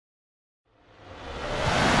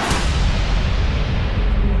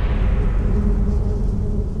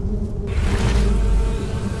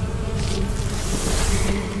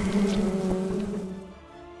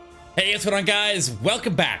What's going on, guys?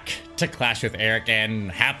 Welcome back to Clash with Eric,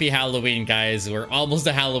 and happy Halloween, guys. We're almost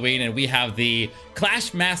to Halloween, and we have the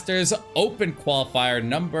Clash Masters Open Qualifier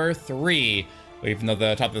number 3. Even though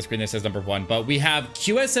the top of the screen there says number 1, but we have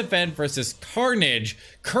QSFN versus Carnage.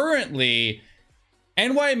 Currently,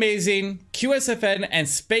 NY Amazing, QSFN, and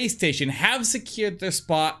Space Station have secured their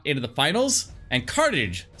spot into the finals, and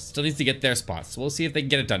Carnage still needs to get their spot. So we'll see if they can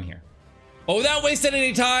get it done here. But without wasting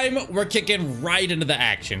any time, we're kicking right into the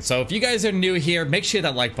action. So if you guys are new here, make sure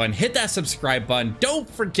that like button, hit that subscribe button. Don't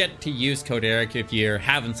forget to use code Eric if you're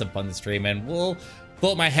having some fun this stream, and we'll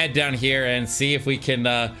float my head down here and see if we can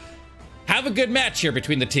have a good match here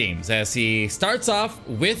between the teams. As he starts off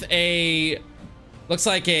with a, looks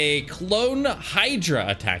like a clone Hydra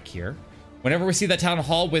attack here. Whenever we see that town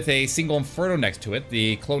hall with a single Inferno next to it,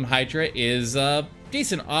 the clone Hydra is a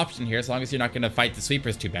decent option here, as long as you're not going to fight the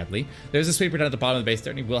sweepers too badly. There's a sweeper down at the bottom of the base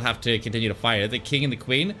there, and he will have to continue to fight it. The king and the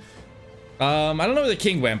queen. I don't know where the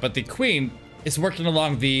king went, but the queen is working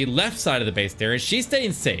along the left side of the base there, and she's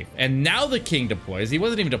staying safe. And now the king deploys. He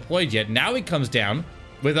wasn't even deployed yet. Now he comes down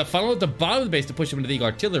with a funnel at the bottom of the base to push him into the Eagle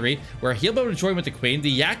Artillery, where he'll be able to join with the queen. The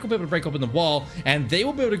Yak will be able to break open the wall, and they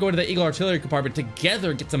will be able to go into the Eagle Artillery compartment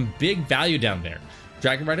together and get some big value down there.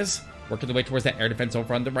 Dragon Riders working their way towards that air defense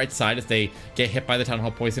over on the right side as they get hit by the Town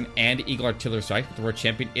Hall Poison and Eagle Artillery Strike, but the World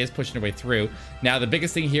Champion is pushing their way through. Now, the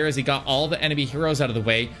biggest thing here is he got all the enemy heroes out of the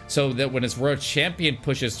way so that when his World Champion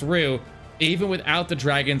pushes through, even without the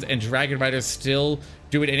dragons and Dragon Riders still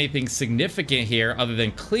doing anything significant here other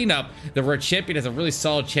than cleanup, the World Champion has a really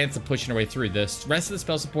solid chance of pushing her way through. The rest of the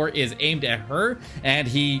spell support is aimed at her, and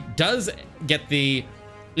he does get the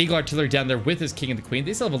Eagle Artillery down there with his king and the queen.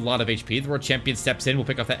 They still have a lot of HP. The World Champion steps in. We'll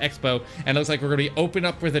pick off that Expo, and it looks like we're going to be open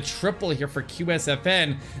up with a triple here for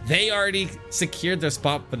QSFN. They already secured their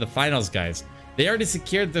spot for the finals, guys. They already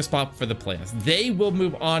secured their spot for the playoffs. They will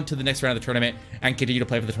move on to the next round of the tournament and continue to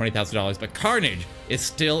play for the $20,000, but Carnage is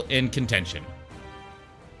still in contention.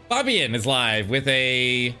 FABIEN is live with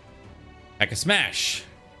a Mecha Smash.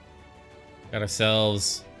 Got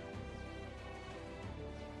ourselves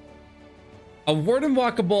a Warden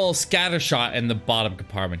Walkable Scatter Shot in the bottom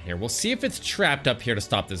compartment here. We'll see if it's trapped up here to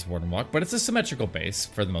stop this Warden Walk, but it's a symmetrical base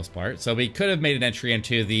for the most part. So we could have made an entry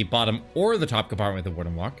into the bottom or the top compartment with the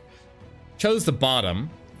Warden Walk. Chose the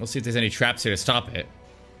bottom. We'll see if there's any traps here to stop it.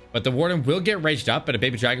 But the Warden will get raged up, and a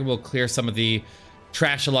Baby Dragon will clear some of the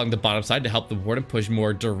trash along the bottom side to help the Warden push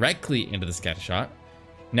more directly into the Scatter Shot.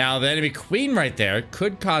 Now, the enemy Queen right there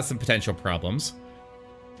could cause some potential problems.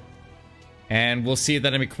 And we'll see if that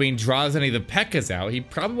enemy Queen draws any of the P.E.K.K.A.s out. He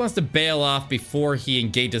probably wants to bail off before he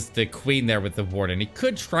engages the Queen there with the Warden. He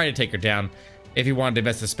could try to take her down if he wanted to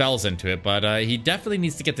invest the spells into it, but he definitely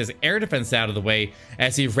needs to get this air defense out of the way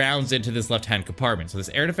as he rounds into this left-hand compartment. So this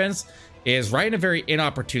air defense is right in a very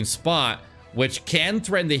inopportune spot, which can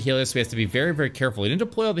threaten the healers, so he has to be very, very careful. He didn't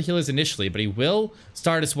deploy all the healers initially, but he will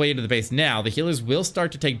start his way into the base now. The healers will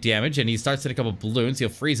start to take damage, and he starts to hit a couple balloons. He'll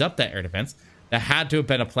freeze up that air defense. That had to have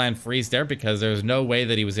been a planned freeze there, because there's no way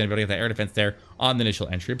that he was going to be able to get that air defense there on the initial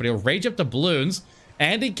entry. But he'll rage up the balloons,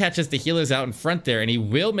 and he catches the healers out in front there, and he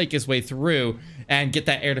will make his way through and get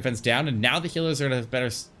that air defense down. And now the healers are in a better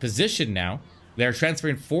position now. They're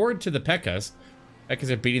transferring forward to the P.E.K.K.A.s.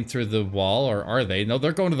 P.E.K.K.A.s are beating through the wall, or are they? No,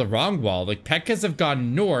 they're going to the wrong wall. Like, P.E.K.K.A.s have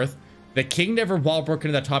gone north. The king never wall broke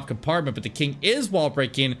into that top compartment, but the king is wall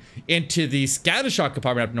breaking into the Scattershot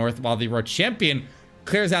compartment up north, while the World Champion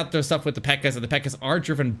clears out their stuff with the P.E.K.K.A.s, and the P.E.K.K.A.s are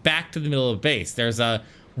driven back to the middle of the base. There's a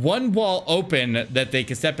one wall open that they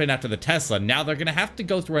can step in after the Tesla. Now they're going to have to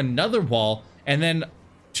go through another wall, and then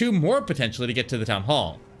 2 more potentially to get to the Town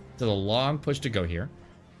Hall. There's a long push to go here,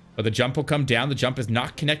 but the jump will come down. The jump is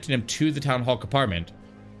not connecting him to the Town Hall compartment.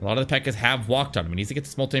 A lot of the P.E.K.K.A.s have walked on him. He needs to get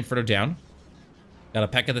this multi-inferno down. Got a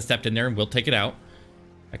P.E.K.K.A. that stepped in there and will take it out.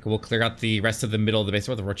 P.E.K.K.A. will clear out the rest of the middle of the base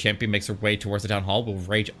where the World Champion makes her way towards the Town Hall. Will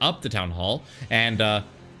rage up the Town Hall and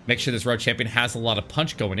make sure this World Champion has a lot of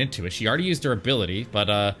punch going into it. She already used her ability, but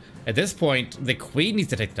at this point, the Queen needs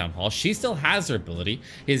to take the Town Hall. She still has her ability.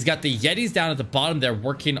 He's got the Yetis down at the bottom there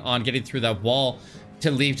working on getting through that wall to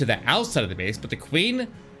leave to the outside of the base, but the Queen,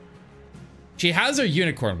 she has her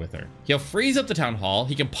Unicorn with her. He'll freeze up the Town Hall.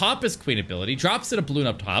 He can pop his Queen ability, drops in a balloon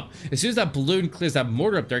up top. As soon as that balloon clears that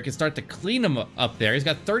mortar up there, he can start to clean him up there. He's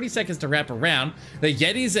got 30 seconds to wrap around. The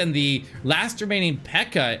Yetis and the last remaining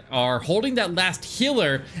P.E.K.K.A. are holding that last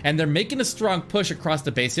healer, and they're making a strong push across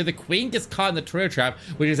the base here. The Queen gets caught in the tornado trap,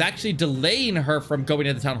 which is actually delaying her from going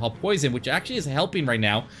into the Town Hall Poison, which actually is helping right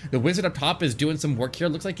now. The Wizard up top is doing some work here.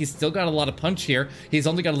 Looks like he's still got a lot of punch here. He's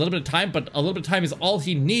only got a little bit of time, but a little bit of time is all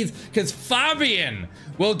he needs, because FABIEN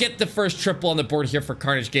will get the first triple on the board here for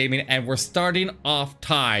Carnage Gaming, and we're starting off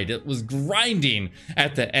tied. It was grinding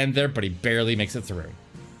at the end there, but he barely makes it through.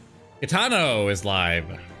 CAETANO is live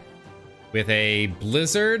with a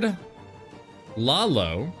Blizzard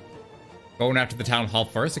Lalo going after the Town Hall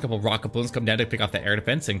first. A couple of rocket balloons come down to pick off the air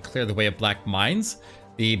defense and clear the way of black mines.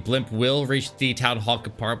 The blimp will reach the Town Hall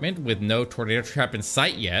compartment with no tornado trap in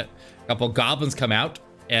sight yet. A couple of goblins come out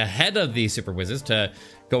ahead of the Super Wizards to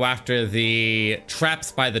go after the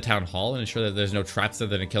traps by the Town Hall and ensure that there's no traps there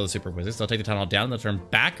that kill the Super Wizards. They'll take the Town Hall down, they'll turn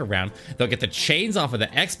back around, they'll get the chains off of the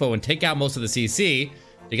Expo and take out most of the CC.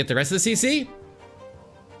 They get the rest of the CC?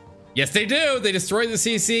 Yes, they do. They destroy the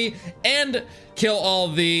CC and kill all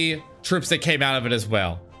the troops that came out of it as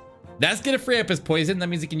well. That's gonna free up his poison. That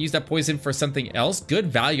means he can use that poison for something else. Good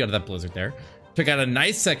value out of that Blizzard there. Took out a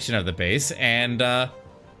nice section of the base and got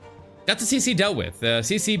the CC dealt with. The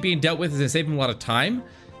CC being dealt with is gonna save him a lot of time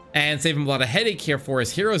and save him a lot of headache here for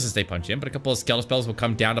his heroes as they punch in. But a couple of skeletal spells will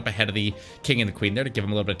come down up ahead of the king and the queen there to give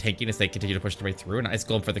him a little bit of tanking as they continue to push their way through. And ice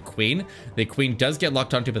golem for the queen. The queen does get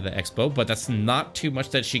locked onto by the Expo, but that's not too much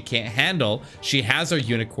that she can't handle. She has her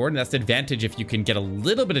unicorn, and that's the advantage if you can get a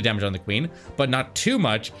little bit of damage on the queen, but not too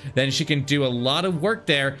much. Then she can do a lot of work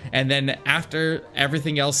there. And then after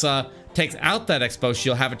everything else takes out that Expo,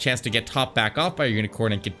 she'll have a chance to get topped back off by her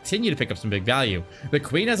unicorn and continue to pick up some big value. The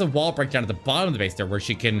queen has a wall breakdown at the bottom of the base there where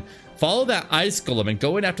she can follow that ice golem and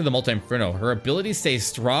go in after the multi-inferno. Her ability stays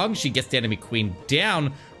strong. She gets the enemy queen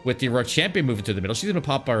down with the road champion moving to the middle. She's gonna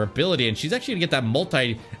pop her ability and she's actually gonna get that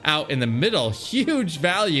multi out in the middle. Huge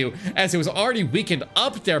value as it was already weakened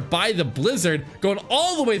up there by the Blizzard, going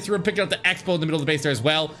all the way through and picking up the Expo in the middle of the base there as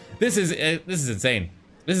well. This is insane.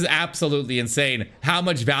 This is absolutely insane how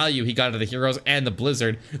much value he got out of the heroes and the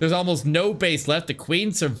Blizzard. There's almost no base left. The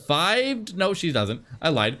queen survived. No, she doesn't. I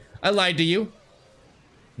lied. I lied to you.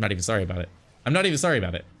 I'm not even sorry about it. I'm not even sorry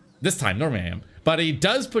about it. This time, normally I am. But he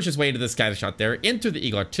does push his way into the sky shot there, into the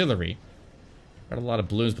Eagle Artillery. Got a lot of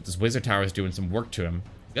balloons, but this Wizard Tower is doing some work to him.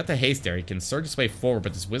 He's got the haste there. He can surge his way forward,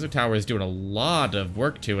 but this Wizard Tower is doing a lot of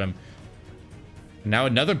work to him. Now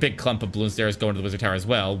another big clump of balloons there is going to the Wizard Tower as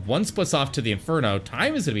well. One splits off to the Inferno.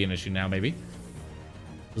 Time is going to be an issue now, maybe.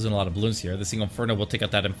 Losing a lot of balloons here. The single Inferno will take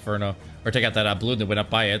out that Inferno, or take out that balloon that went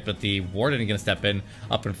up by it, but the Warden is going to step in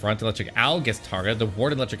up in front. Electric Owl gets targeted. The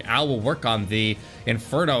Warden Electric Owl will work on the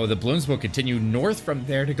Inferno. The balloons will continue north from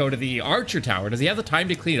there to go to the Archer Tower. Does he have the time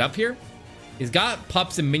to clean it up here? He's got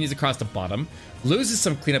pups and minions across the bottom. Loses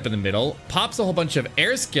some cleanup in the middle. Pops a whole bunch of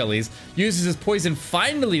air skellies. Uses his poison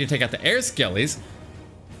finally to take out the air skellies.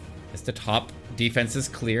 As the top defense is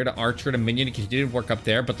cleared, Archer and Minion continue to work up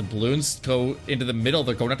there, but the balloons go into the middle.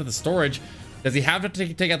 They're going out to the storage. Does he have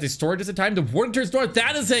to take out the storages in time? The Warden turns north.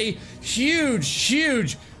 That is a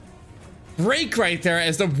huge break right there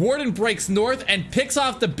as the Warden breaks north and picks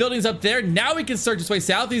off the buildings up there. Now he can surge his way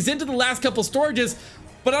south. He's into the last couple storages,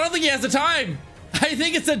 but I don't think he has the time. I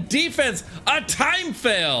think it's a defense, a time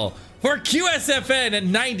fail for QSFN at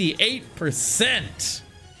 98%.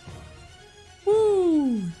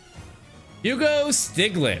 Woo. Hugo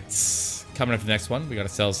Stiglitz coming up for the next one. We got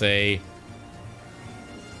ourselves a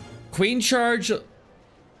Queen Charge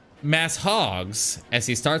Mass Hogs as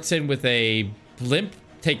he starts in with a blimp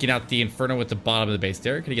taking out the Inferno with the bottom of the base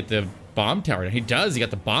there. Can he get the bomb tower? He does. He got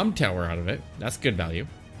the bomb tower out of it. That's good value,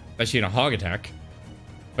 especially in a hog attack.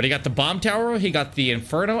 But he got the bomb tower, he got the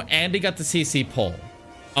Inferno, and he got the CC pole.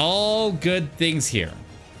 All good things here.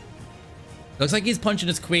 Looks like he's punching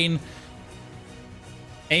his queen,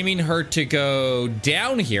 aiming her to go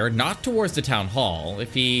down here, not towards the Town Hall.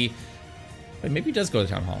 If he... Wait, maybe he does go to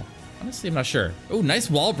the Town Hall. Honestly, I'm not sure. Oh, nice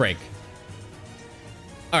wall break.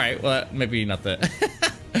 Alright, well, maybe not the...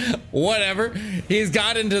 Whatever. He's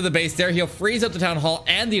got into the base there. He'll freeze up the Town Hall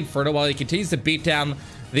and the Inferno while he continues to beat down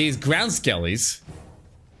these ground skellies.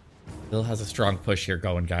 Still has a strong push here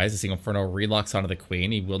going, guys. The single Inferno relocks onto the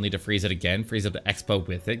Queen. He will need to freeze it again. Freeze up the Expo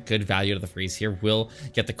with it. Good value to the freeze here. Will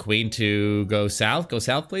get the Queen to go south. Go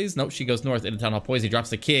south, please. Nope, she goes north into Town Hall Poison. He drops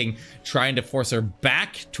the King, trying to force her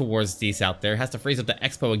back towards the south there. Has to freeze up the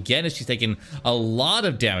Expo again as she's taking a lot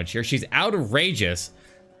of damage here. She's outrageous.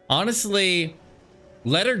 Honestly,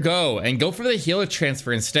 let her go and go for the healer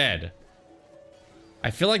transfer instead. I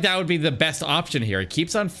feel like that would be the best option here. He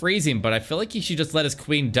keeps on freezing, but I feel like he should just let his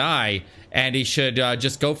queen die, and he should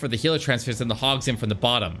just go for the healer transfers and the hogs in from the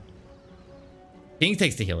bottom. King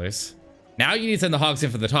takes the healers. Now you need to send the hogs in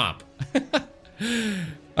from the top.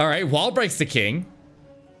 All right, wall breaks the king.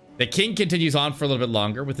 The king continues on for a little bit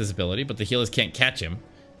longer with his ability, but the healers can't catch him.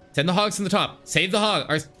 Send the hogs from the top. Save the hog,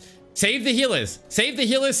 or save the healers. Save the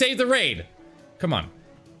healers, save the raid. Come on.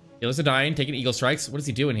 Healers are dying, taking eagle strikes. What is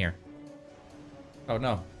he doing here? Oh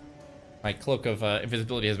no. My cloak of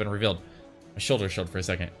invisibility has been revealed. My shoulder showed for a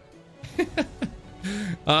second.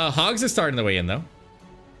 Hogs is starting the way in though.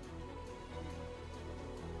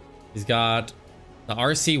 He's got the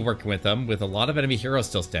RC working with him, with a lot of enemy heroes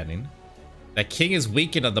still standing. That king is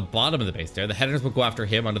weakened on the bottom of the base there. The headers will go after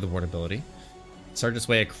him under the ward ability. Start his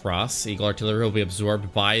way across. Eagle Artillery will be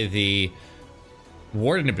absorbed by the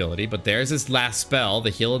Warden ability, but there's his last spell,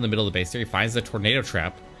 the heal in the middle of the base there. He finds the Tornado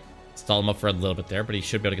Trap. Stall him up for a little bit there, but he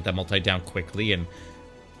should be able to get that multi down quickly and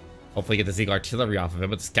hopefully get the Eagle Artillery off of him.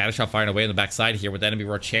 But the Scatter Shot firing away on the backside here with the enemy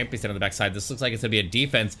World Champions on the backside. This looks like it's going to be a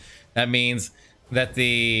defense. That means that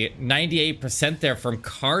the 98% there from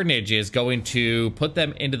Carnage is going to put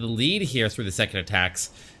them into the lead here through the second attacks.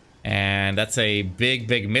 And that's a big,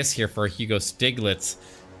 big miss here for Hugo Stiglitz.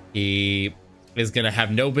 He is going to have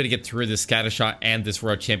nobody get through the Scatter Shot and this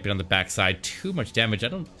World Champion on the backside. Too much damage. I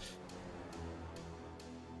don't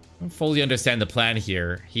fully understand the plan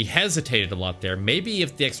here. He hesitated a lot there. Maybe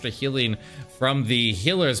if the extra healing from the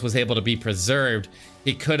healers was able to be preserved,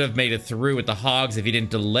 he could have made it through with the Hogs if he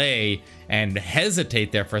didn't delay and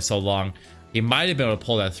hesitate there for so long. He might have been able to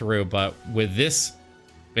pull that through, but with this,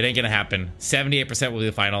 it ain't gonna happen. 78% will be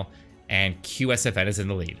the final, and QSFN is in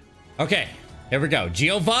the lead. Okay, here we go.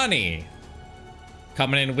 GIOVANI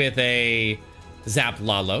coming in with a Zap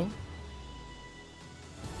Lalo.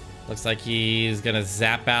 Looks like he's gonna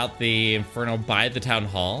zap out the Inferno by the Town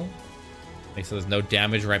Hall. Make sure there's no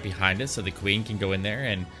damage right behind it, so the Queen can go in there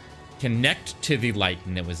and connect to the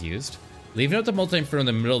Lightning that was used. Leaving out the multi-Inferno in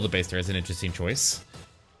the middle of the base there is an interesting choice.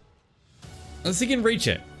 Let's see if he can reach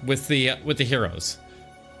it with the heroes.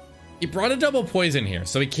 He brought a double poison here,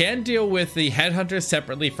 so he can deal with the Headhunter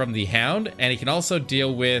separately from the Hound, and he can also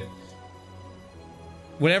deal with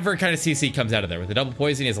whatever kind of CC comes out of there. With the double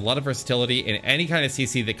poison, he has a lot of versatility in any kind of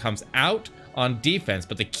CC that comes out on defense,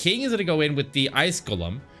 but the King is going to go in with the Ice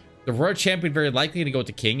Golem. The Royal Champion very likely going to go with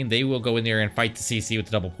the King, and they will go in there and fight the CC with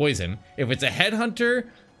the double poison. If it's a Headhunter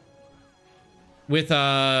with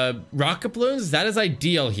rocket balloons, that is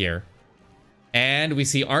ideal here. And we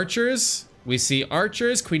see archers. We see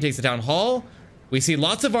archers. Queen takes the Town Hall. We see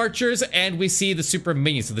lots of archers, and we see the super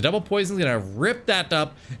minions. So the double poison is going to rip that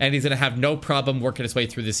up, and he's going to have no problem working his way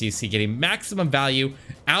through the CC, getting maximum value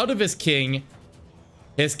out of his king.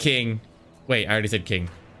 His king. Wait, I already said king.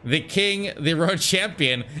 The king, the Royal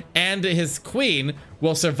Champion, and his queen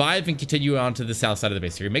will survive and continue on to the south side of the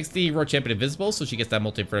base here. He makes the Royal Champion invisible, so she gets that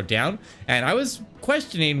multi-inferno down. And I was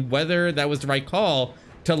questioning whether that was the right call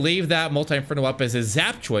to leave that multi-inferno up as his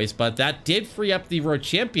zap choice, but that did free up the Royal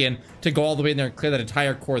Champion to go all the way in there and clear that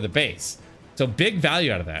entire core of the base. So big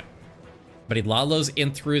value out of that. But he Lalos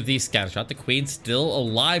in through the Scatter Shot. The Queen's still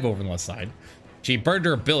alive over on the left side. She burned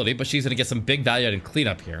her ability, but she's going to get some big value out in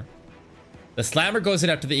cleanup here. The Slammer goes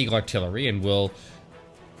in after the Eagle Artillery and will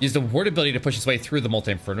use the ward ability to push his way through the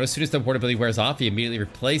multi-inferno. As soon as the ward ability wears off, he immediately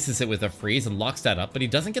replaces it with a freeze and locks that up, but he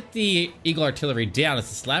doesn't get the Eagle Artillery down as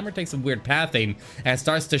the Slammer takes some weird pathing and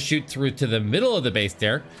starts to shoot through to the middle of the base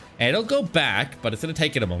there. And it'll go back, but it's going to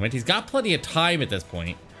take it a moment. He's got plenty of time at this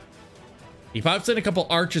point. He pops in a couple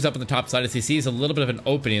archers up on the top side as he sees a little bit of an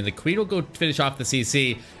opening, and the Queen will go finish off the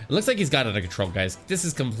CC. It looks like he's got it under control, guys. This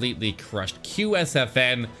is completely crushed.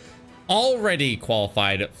 QSFN already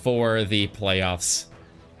qualified for the playoffs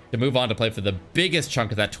to move on to play for the biggest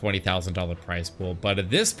chunk of that $20,000 prize pool. But at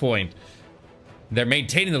this point, they're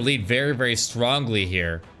maintaining the lead very, very strongly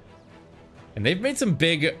here. And they've made some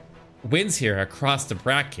big wins here across the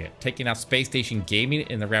bracket, taking out Space Station Gaming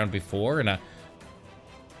in the round before, and a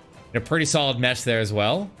pretty solid match there as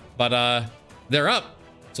well. But they're up,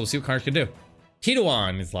 so we'll see what Carnage can do.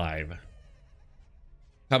 TITOUAN is live.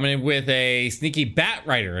 Coming in with a sneaky Bat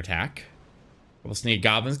Rider attack. Couple sneaky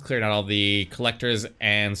goblins clearing out all the collectors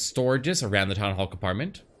and storages around the Town Hall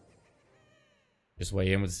compartment. Just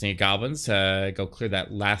weigh in with the sneaky goblins to go clear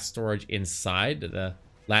that last storage inside, the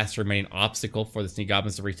last remaining obstacle for the sneaky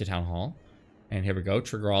goblins to reach the Town Hall. And here we go,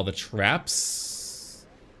 trigger all the traps.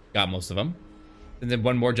 Got most of them. And then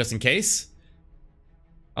one more just in case.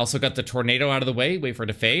 Also got the tornado out of the way, wait for it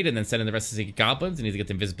to fade, and then send in the rest of the sneaky goblins. And need to get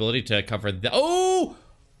the invisibility to cover the... Oh!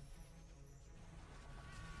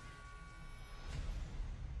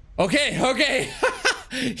 Okay.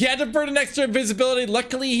 He had to burn an extra invisibility.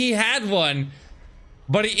 Luckily, he had one.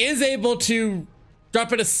 But he is able to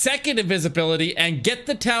drop in a second invisibility and get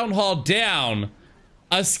the Town Hall down.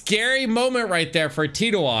 A scary moment right there for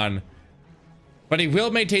TITOUAN. But he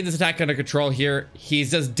will maintain this attack under control here.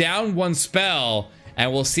 He's just down one spell,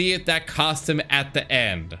 and we'll see if that costs him at the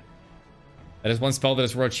end. That is one spell that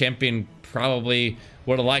his Royal Champion probably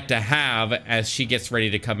would have liked to have as she gets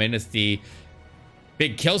ready to come in as the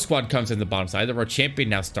Big kill squad comes in the bottom side. The Road Champion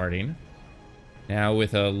now starting. Now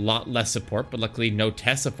with a lot less support, but luckily no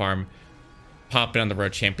Tessa farm popping on the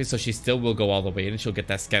Road Champion, so she still will go all the way in and she'll get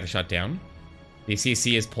that scatter shot down. The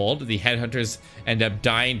CC is pulled. The Headhunters end up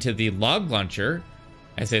dying to the Log Launcher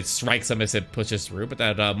as it strikes them as it pushes through, but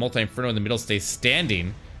that Multi-Inferno in the middle stays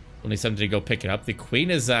standing. Only something to go pick it up. The Queen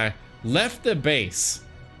has left the base.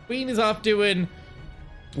 Queen is off doing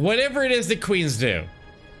whatever it is that Queens do.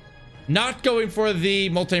 Not going for the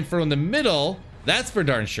Multi-Inferno in the middle, that's for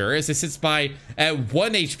darn sure, as it sits by at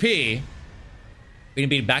 1 HP. Gonna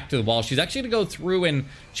be back to the wall. She's actually gonna go through and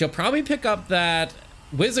she'll probably pick up that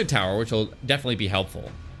Wizard Tower, which will definitely be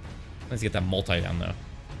helpful. Let's get that multi down though.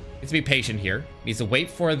 Needs to be patient here. Needs to wait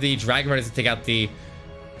for the Dragon Riders to take out the...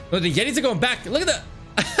 Oh, the Yetis are going back. Look at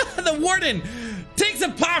the... the Warden takes a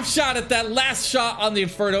pop shot at that last shot on the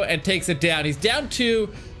Inferno and takes it down. He's down to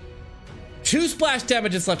 2 splash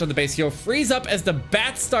damages left on the base. He'll freeze up as the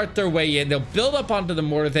bats start their way in. They'll build up onto the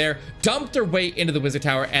mortar there, dump their way into the Wizard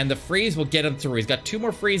Tower, and the freeze will get him through. He's got 2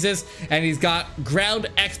 more freezes, and he's got ground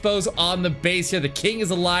expos on the base here. The King is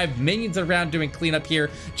alive. Minions are around doing cleanup here.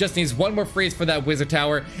 Just needs 1 more freeze for that Wizard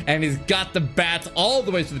Tower, and he's got the bats all the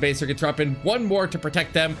way to the base. He can drop in 1 more to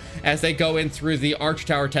protect them as they go in through the Arch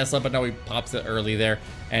Tower Tesla, but no, he pops it early there.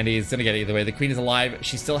 And he's gonna get it either way. The Queen is alive.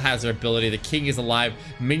 She still has her ability. The King is alive.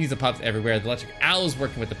 Minions and pops everywhere. The Electric Owl is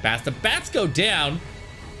working with the bats. The bats go down.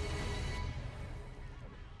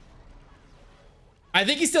 I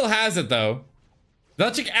think he still has it though. The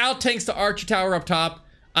Electric Owl tanks the Archer Tower up top.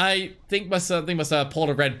 I think must have pulled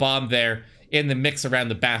a red bomb there in the mix around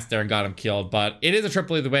the bats there and got him killed. But it is a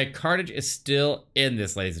triple either way. Carnage is still in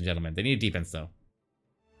this, ladies and gentlemen. They need defense though.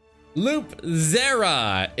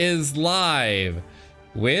 LOOPZERA is live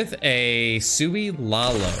with a Sui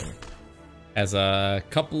Lalo as a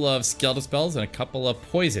couple of Skeletal spells and a couple of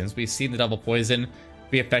poisons. We've seen the double poison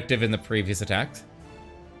be effective in the previous attacks.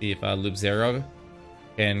 See if LOOPZERA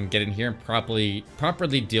can get in here and properly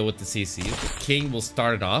deal with the CC. The King will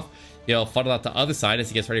start it off. He'll funnel out the other side as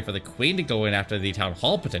he gets ready for the Queen to go in after the Town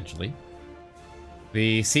Hall potentially.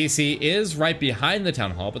 The CC is right behind the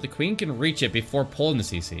Town Hall, but the Queen can reach it before pulling the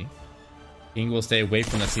CC. King will stay away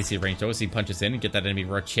from the CC range though as he punches in and get that enemy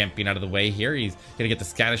Road Champion out of the way here. He's going to get the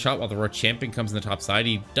scatter shot while the Road Champion comes in the top side.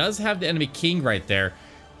 He does have the enemy King right there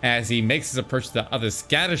as he makes his approach to the other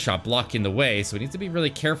scatter shot blocking the way, so he needs to be really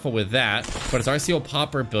careful with that. But his RCO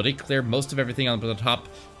Popper ability clear most of everything on the top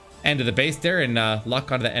end of the base there and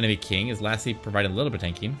lock onto the enemy King. His Lassie providing a little bit of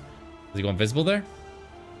tanking. Does he go invisible there?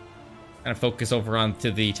 Kind of focus over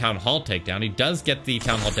onto the Town Hall takedown. He does get the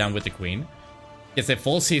Town Hall down with the Queen. Gets a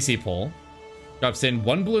full CC pull. Drops in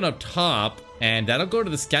 1 balloon up top, and that'll go to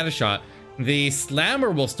the scatter shot. The Slammer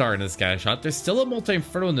will start in the scatter shot. There's still a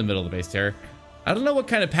Multi-Inferno in the middle of the base there. I don't know what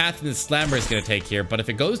kind of path the Slammer is going to take here, but if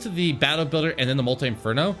it goes to the Battle Builder and then the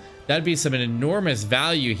Multi-Inferno, that'd be some enormous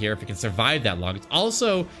value here if it can survive that long. It's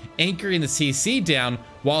also anchoring the CC down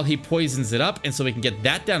while he poisons it up, and so we can get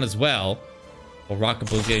that down as well. Well, Rocket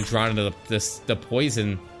Blue's getting drawn into the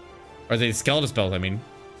poison, or the Skeletal spells, I mean.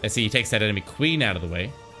 Let's see, he takes that enemy Queen out of the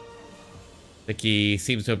way. I think he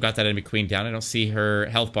seems to have got that enemy Queen down. I don't see her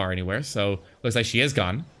health bar anywhere, so looks like she is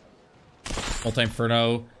gone.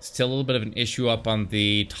 Multi-Inferno, still a little bit of an issue up on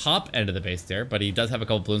the top end of the base there, but he does have a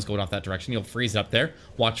couple balloons going off that direction. He'll freeze it up there.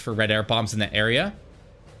 Watch for red air bombs in that area.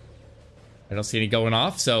 I don't see any going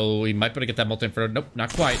off, so we might be able to get that Multi-Inferno. Nope,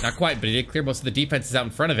 not quite, but he did clear most of the defenses out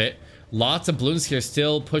in front of it. Lots of balloons here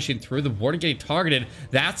still pushing through. The Warden getting targeted.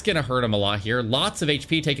 That's going to hurt him a lot here. Lots of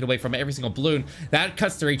HP taken away from every single balloon. That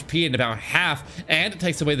cuts their HP in about half, and it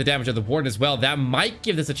takes away the damage of the Warden as well. That might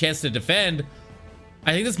give this a chance to defend.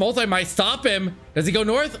 I think this multi might stop him. Does he go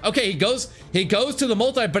north? Okay, he goes to the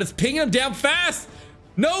multi, but it's pinging him down fast.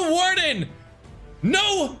 No Warden.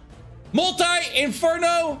 No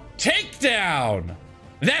Multi-Inferno takedown.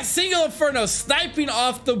 That single Inferno sniping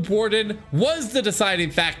off the Warden was the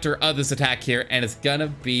deciding factor of this attack here, and it's gonna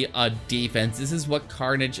be a defense. This is what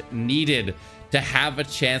Carnage needed to have a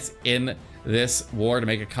chance in this war to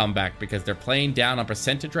make a comeback, because they're playing down on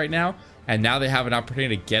percentage right now, and now they have an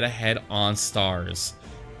opportunity to get ahead on stars.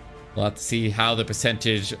 We'll have to see how the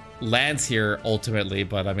percentage lands here ultimately,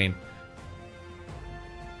 but I mean,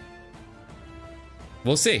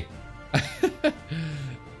 we'll see.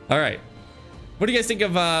 All right. What do you guys think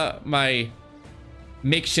of my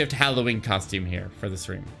makeshift Halloween costume here for the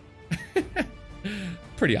stream?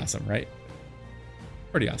 Pretty awesome, right?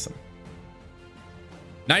 Pretty awesome.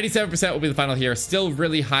 97% will be the final here. Still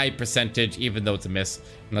really high percentage, even though it's a miss.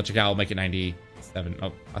 Electric Owl will make it 97.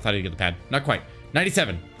 Oh, I thought he'd get the pad. Not quite.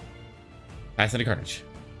 97. Pass into Carnage.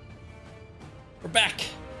 We're back.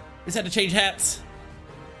 Just had to change hats.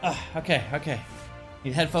 Okay, okay.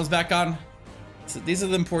 Need headphones back on. So these are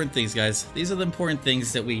the important things, guys. These are the important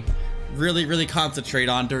things that we really concentrate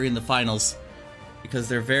on during the finals, because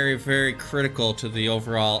they're very critical to the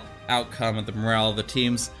overall outcome and the morale of the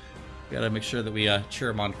teams. We gotta make sure that we cheer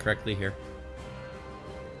them on correctly here.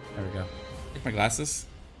 There we go. Take my glasses.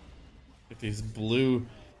 Get these blue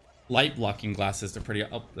light blocking glasses. They're pretty.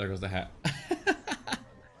 Oh, there goes the hat.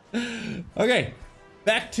 Okay,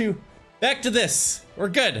 back to this. We're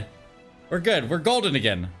good. We're good. We're golden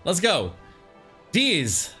again. Let's go.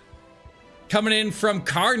 DIZH coming in from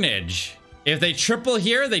Carnage. If they triple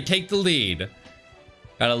here, they take the lead.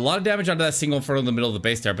 Got a lot of damage onto that single in front of the middle of the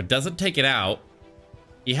base there, but doesn't take it out.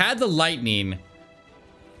 He had the lightning,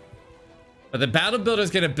 but the battle builder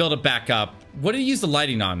is going to build it back up. What did he use the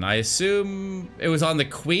lightning on? I assume it was on the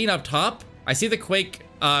queen up top. I see the quake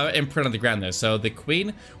imprint on the ground there. So the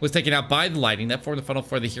queen was taken out by the lightning. That formed the funnel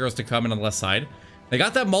for the heroes to come in on the left side. They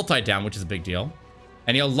got that multi down, which is a big deal.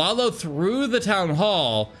 And he'll Lalo through the town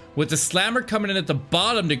hall with the slammer coming in at the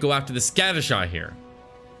bottom to go after the scatter shot here.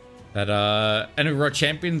 That enemy road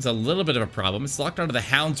champion's a little bit of a problem. It's locked onto the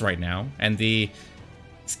hounds right now, and the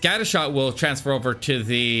scatter shot will transfer over to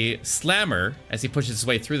the slammer as he pushes his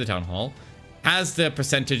way through the town hall. Has the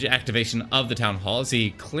percentage activation of the town hall, as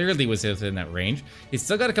he clearly was within that range. He's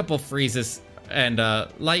still got a couple of freezes and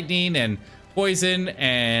lightning and poison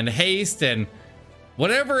and haste and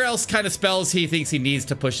whatever else kind of spells he thinks he needs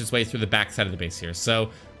to push his way through the backside of the base here. So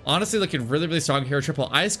honestly, looking really strong here. Triple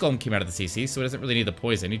Ice Golem came out of the CC, so he doesn't really need the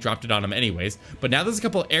poison. He dropped it on him anyways. But now there's a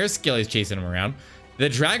couple of air skellies chasing him around. The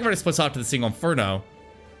Dragon splits off to the single Inferno.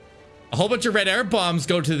 A whole bunch of red air bombs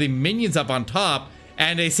go to the minions up on top,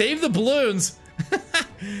 and they save the balloons.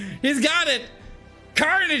 He's got it.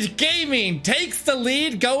 Carnage Gaming takes the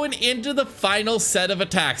lead going into the final set of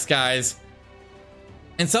attacks, guys.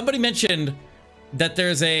 And somebody mentioned that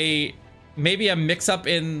there's maybe a mix-up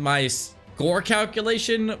in my score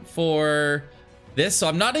calculation for this, so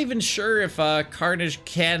I'm not even sure if Carnage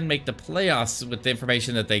can make the playoffs with the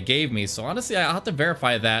information that they gave me. So honestly, I'll have to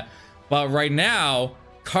verify that. But right now,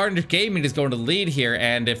 Carnage Gaming is going to lead here,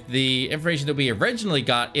 and if the information that we originally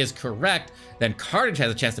got is correct, then Carnage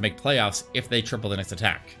has a chance to make playoffs if they triple the next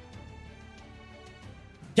attack.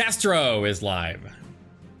 Castro is live.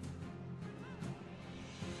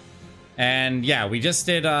 And yeah, we just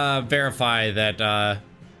did verify that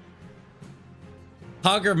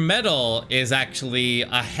Hogger Metal is actually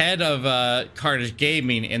ahead of Carnage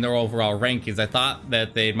Gaming in their overall rankings. I thought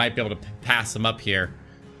that they might be able to pass them up here,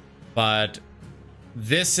 but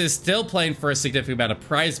this is still playing for a significant amount of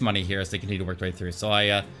prize money here as they continue to work their way through. So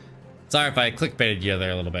sorry if I clickbaited you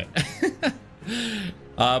there a little bit.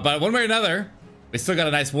 But one way or another, we still got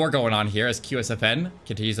a nice war going on here as QSFN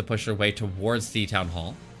continues to push their way towards the town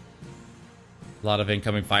hall. A lot of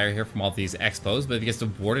incoming fire here from all these expos, but if he gets the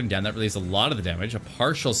warden down, that relieves a lot of the damage. A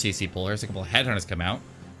partial CC pull. Here's a couple of headhunters come out.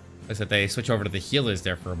 Looks like they switch over to the healers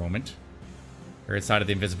there for a moment. They're inside of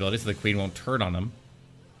the invisibility, so the queen won't turn on them.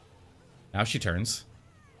 Now she turns.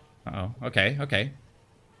 Uh-oh. Okay.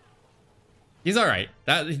 He's alright.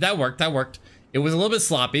 That worked. It was a little bit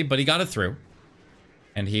sloppy, but he got it through.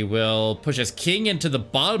 And he will push his king into the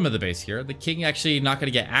bottom of the base here. The king actually not going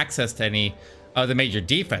to get access to any of the major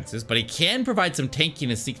defenses, but he can provide some tanking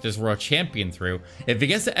and sneak this royal champion through. If he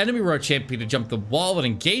gets the enemy royal champion to jump the wall and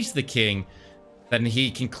engage the king, then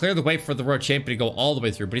he can clear the way for the royal champion to go all the way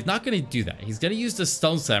through. But he's not going to do that. He's going to use the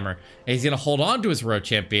stone slammer, and he's going to hold on to his royal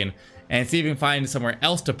champion and see if he can find somewhere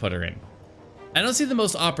else to put her in. I don't see the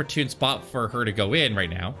most opportune spot for her to go in right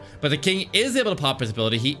now, but the king is able to pop his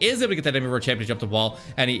ability. He is able to get that enemy royal champion to jump the wall,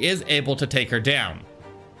 and he is able to take her down.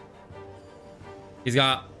 He's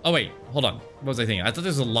got... Oh, wait. Hold on. What was I thinking? I thought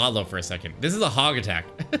this was a Lalo for a second. This is a hog attack.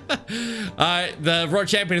 The royal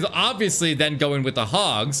champion is obviously then going with the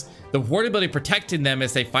hogs. The ward ability protecting them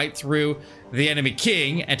as they fight through the enemy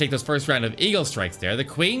king and take those first round of eagle strikes there. The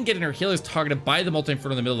queen getting her healers targeted by the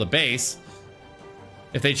multi-inferno in the middle of the base.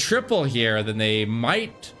 If they triple here, then they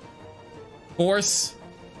might force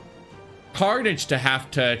Carnage to have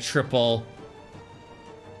to triple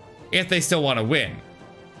if they still want to win.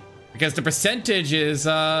 Because the percentage is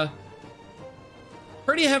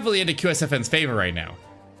pretty heavily into QSFN's favor right now.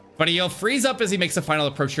 But he'll freeze up as he makes a final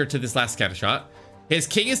approach here to this last scatter shot. His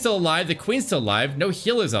king is still alive. The queen's still alive. No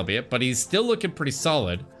healers, albeit, but he's still looking pretty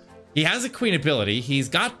solid. He has a queen ability. He's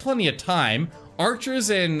got plenty of time. Archers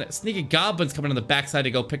and sneaky goblins coming on the backside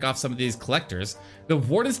to go pick off some of these collectors. The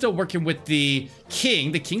warden's still working with the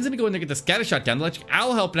king. The king's going to go in there and get the scatter shot down. The electric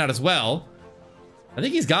owl helping out as well. I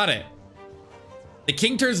think he's got it. The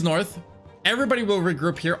king turns north. Everybody will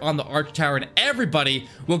regroup here on the Arch Tower, and everybody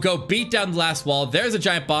will go beat down the last wall. There's a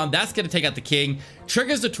giant bomb. That's going to take out the king.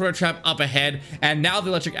 Triggers the Tornado Trap up ahead, and now the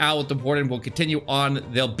Electric Owl with the Warden will continue on.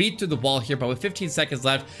 They'll beat through the wall here, but with 15 seconds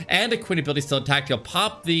left and a Queen ability still intact, they'll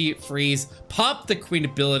pop the freeze, pop the Queen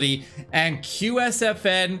ability, and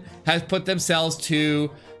QSFN has put themselves to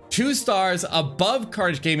 2 stars above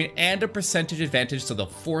Carnage Gaming and a percentage advantage, so they'll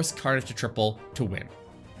force Carnage to triple to win.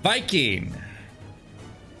 Viking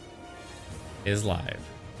is live.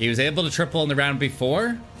 He was able to triple in the round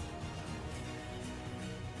before.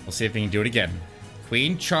 We'll see if he can do it again.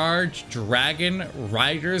 Queen charge, Dragon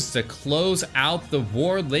Riders to close out the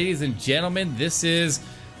war. Ladies and gentlemen, this is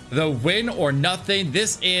the win or nothing.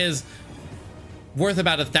 This is worth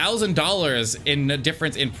about $1,000 in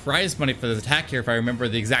difference in prize money for this attack here, if I remember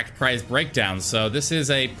the exact prize breakdown. So this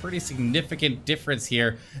is a pretty significant difference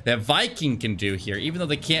here that Viking can do here. Even though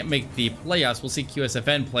they can't make the playoffs, we'll see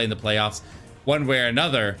QSFN play in the playoffs one way or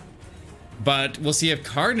another. But we'll see if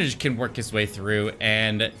Carnage can work his way through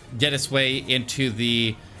and get his way into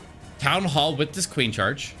the Town Hall with this Queen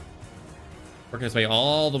charge. Working his way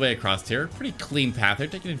all the way across here. Pretty clean path. They're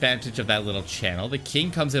taking advantage of that little channel. The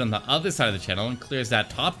king comes in on the other side of the channel and clears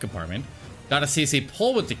that top compartment. Got a CC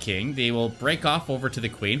pull with the king. They will break off over to the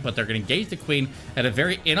queen, but they're going to engage the queen at a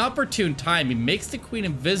very inopportune time. He makes the queen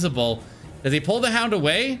invisible. Does he pull the hound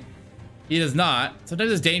away? He does not.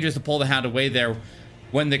 Sometimes it's dangerous to pull the hound away there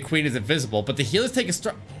when the queen is invisible, but the healers take a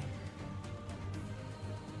strike.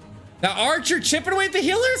 Now Archer chipping away at the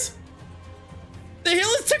healers? The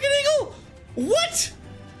healers took an eagle? What?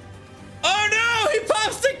 Oh no, he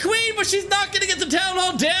pops the queen, but she's not gonna get the town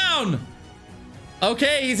hall down.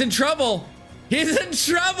 Okay, he's in trouble. He's in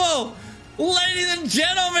trouble. Ladies and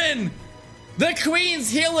gentlemen, the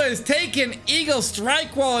queen's healers take an eagle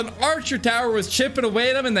strike while an Archer tower was chipping away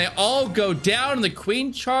at them, and they all go down, and the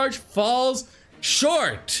queen charge falls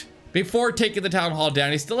short before taking the town hall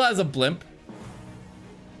down. He still has a blimp.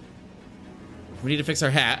 We need to fix our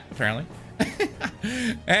hat, apparently.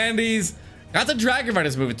 And he's got the Dragon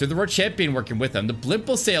Riders moving through, the World Champion working with him. The blimp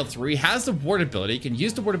will sail through. He has the ward ability. He can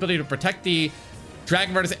use the ward ability to protect the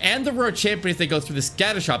Dragon Riders and the World Champion if they go through the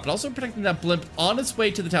scatter shot, but also protecting that blimp on its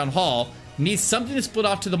way to the town hall. Needs something to split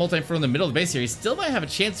off to the multi-inferno in the middle of the base here. He still might have a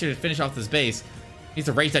chance here to finish off this base. Needs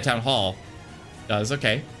to raise that town hall. Does,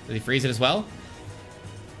 okay. Does he freeze it as well?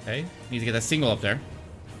 Okay, needs to get that single up there.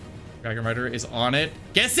 Dragon Rider is on it.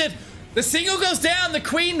 Guess it! The single goes down! The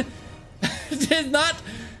queen did not...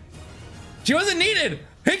 She wasn't needed!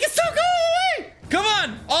 He can still go all the way! Come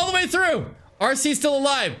on! All the way through! RC's still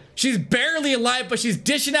alive. She's barely alive, but she's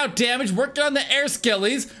dishing out damage, working on the air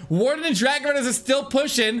skillies. Warden and Dragon Riders are still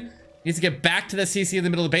pushing. Needs to get back to the CC in the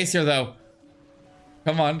middle of the base here, though.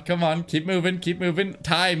 Come on, come on. Keep moving, keep moving.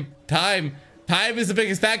 Time, time. Time is the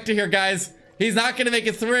biggest factor here, guys. He's not going to make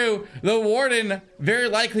it through. The Warden very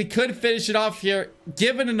likely could finish it off here,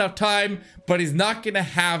 given enough time, but he's not going to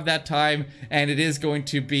have that time, and it is going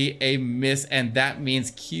to be a miss, and that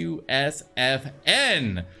means QSFN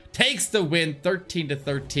takes the win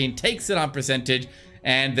 13-13, takes it on percentage,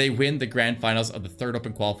 and they win the grand finals of the third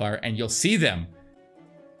open qualifier, and you'll see them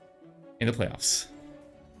in the playoffs.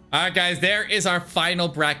 All right, guys, there is our final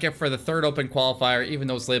bracket for the third open qualifier. Even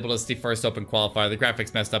though it's labeled as the first open qualifier, the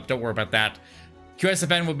graphics messed up. Don't worry about that.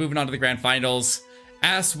 QSFN will be moving on to the grand finals,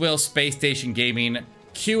 as will Space Station Gaming,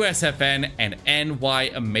 QSFN, and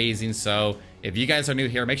NY Amazing. So if you guys are new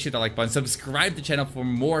here, make sure to like button, subscribe to the channel for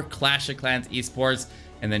more Clash of Clans esports,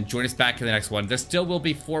 and then join us back in the next one. There still will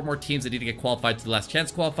be 4 more teams that need to get qualified to the last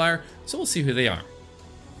chance qualifier, so we'll see who they are.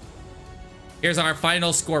 Here's our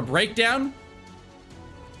final score breakdown.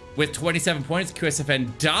 With 27 points,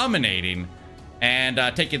 QSFN dominating and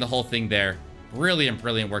taking the whole thing there. Brilliant,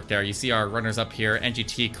 brilliant work there. You see our runners up here,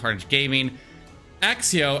 NGT, Carnage Gaming,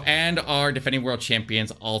 Axio, and our defending world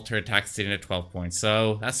champions, Alter Attack, sitting at 12 points.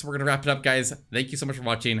 So that's where we're going to wrap it up, guys. Thank you so much for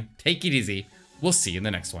watching. Take it easy. We'll see you in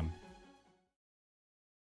the next one.